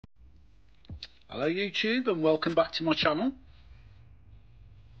Hello YouTube and welcome back to my channel.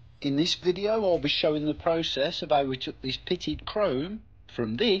 In this video I'll be showing the process of how we took this pitted chrome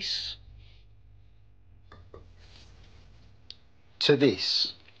from this to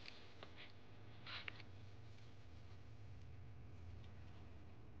this.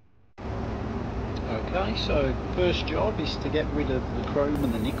 Okay, so first job is to get rid of the chrome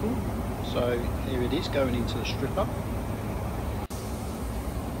and the nickel. So here it is going into the stripper.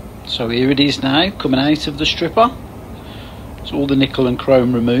 So here it is now coming out of the stripper. So all the nickel and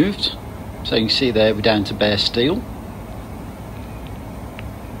chrome removed. So you can see there we're down to bare steel.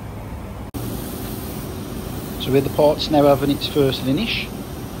 So here the part's now having its first linish.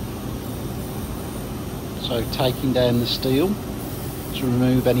 So taking down the steel to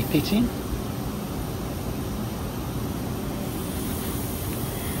remove any pitting.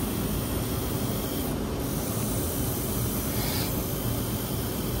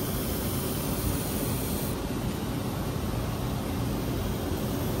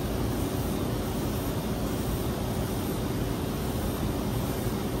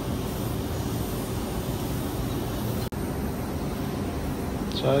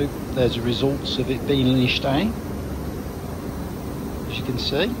 So there's the results of it being linished down, as you can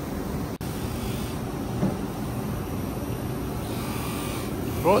see.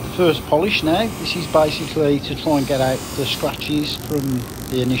 Right, the first polish now. This is basically to try and get out the scratches from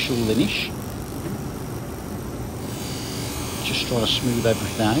the initial linish. Just trying to smooth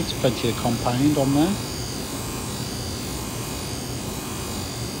everything out. Plenty of compound on there.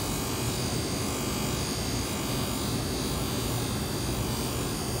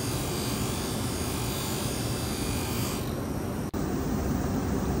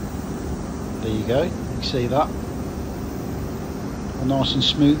 There you go, you can see that. All nice and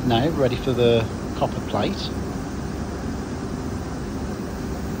smooth now, ready for the copper plate.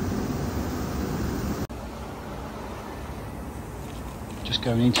 Just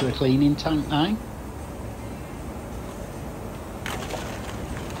going into a cleaning tank now.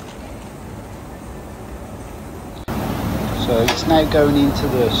 So it's now going into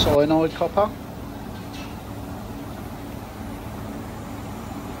the cyanide copper.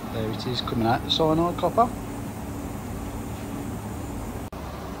 There it is coming out the cyanide copper.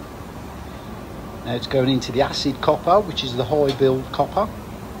 Now it's going into the acid copper, which is the high build copper.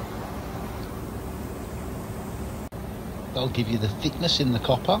 That'll give you the thickness in the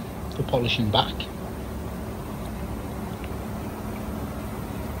copper for polishing back.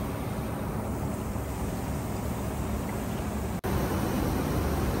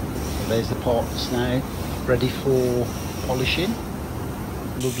 So there's the part that's now ready for polishing.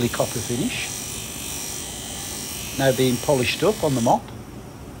 Lovely copper finish. Now being polished up on the mop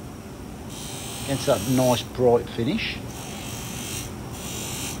against that nice bright finish.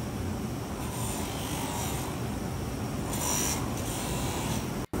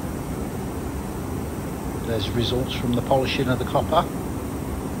 There's results from the polishing of the copper.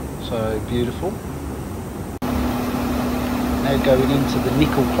 So beautiful. Now going into the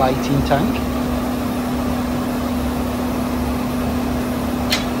nickel plating tank.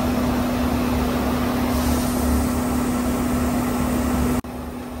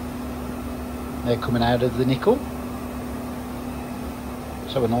 They're coming out of the nickel,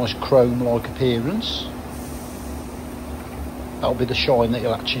 so a nice chrome-like appearance. That'll be the shine that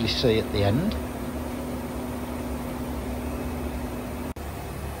you'll actually see at the end.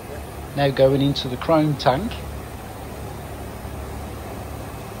 Now going into the chrome tank.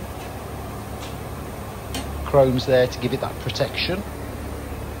 Chrome's there to give it that protection,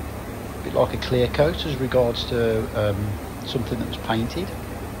 a bit like a clear coat as regards to something that was painted.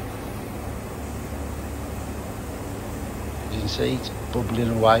 You can see it's bubbling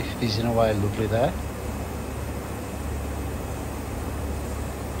away, fizzing away lovely there.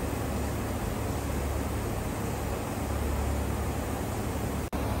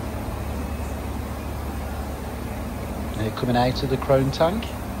 Now coming out of the chrome tank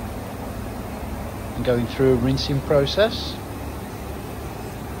and going through a rinsing process.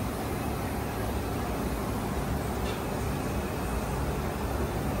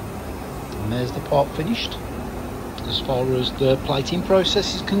 And there's the part finished, as far as the plating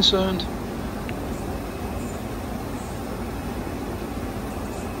process is concerned.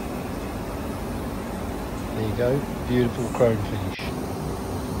 There you go, beautiful chrome finish.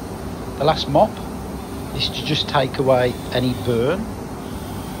 The last mop is to just take away any burn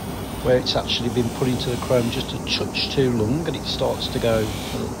where it's actually been put into the chrome just a touch too long and it starts to go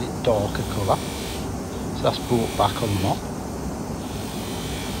a little bit darker colour. So that's brought back on the mop.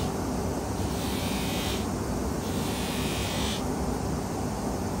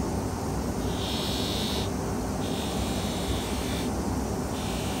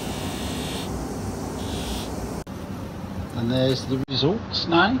 And there's the results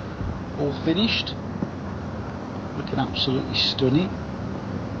now, all finished, looking absolutely stunning.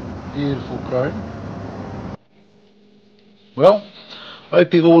 Beautiful chrome. Well, I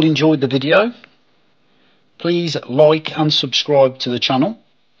hope you've all enjoyed the video. Please like and subscribe to the channel.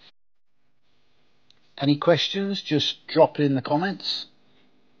 Any questions, just drop it in the comments.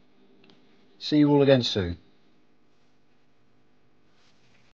 See you all again soon.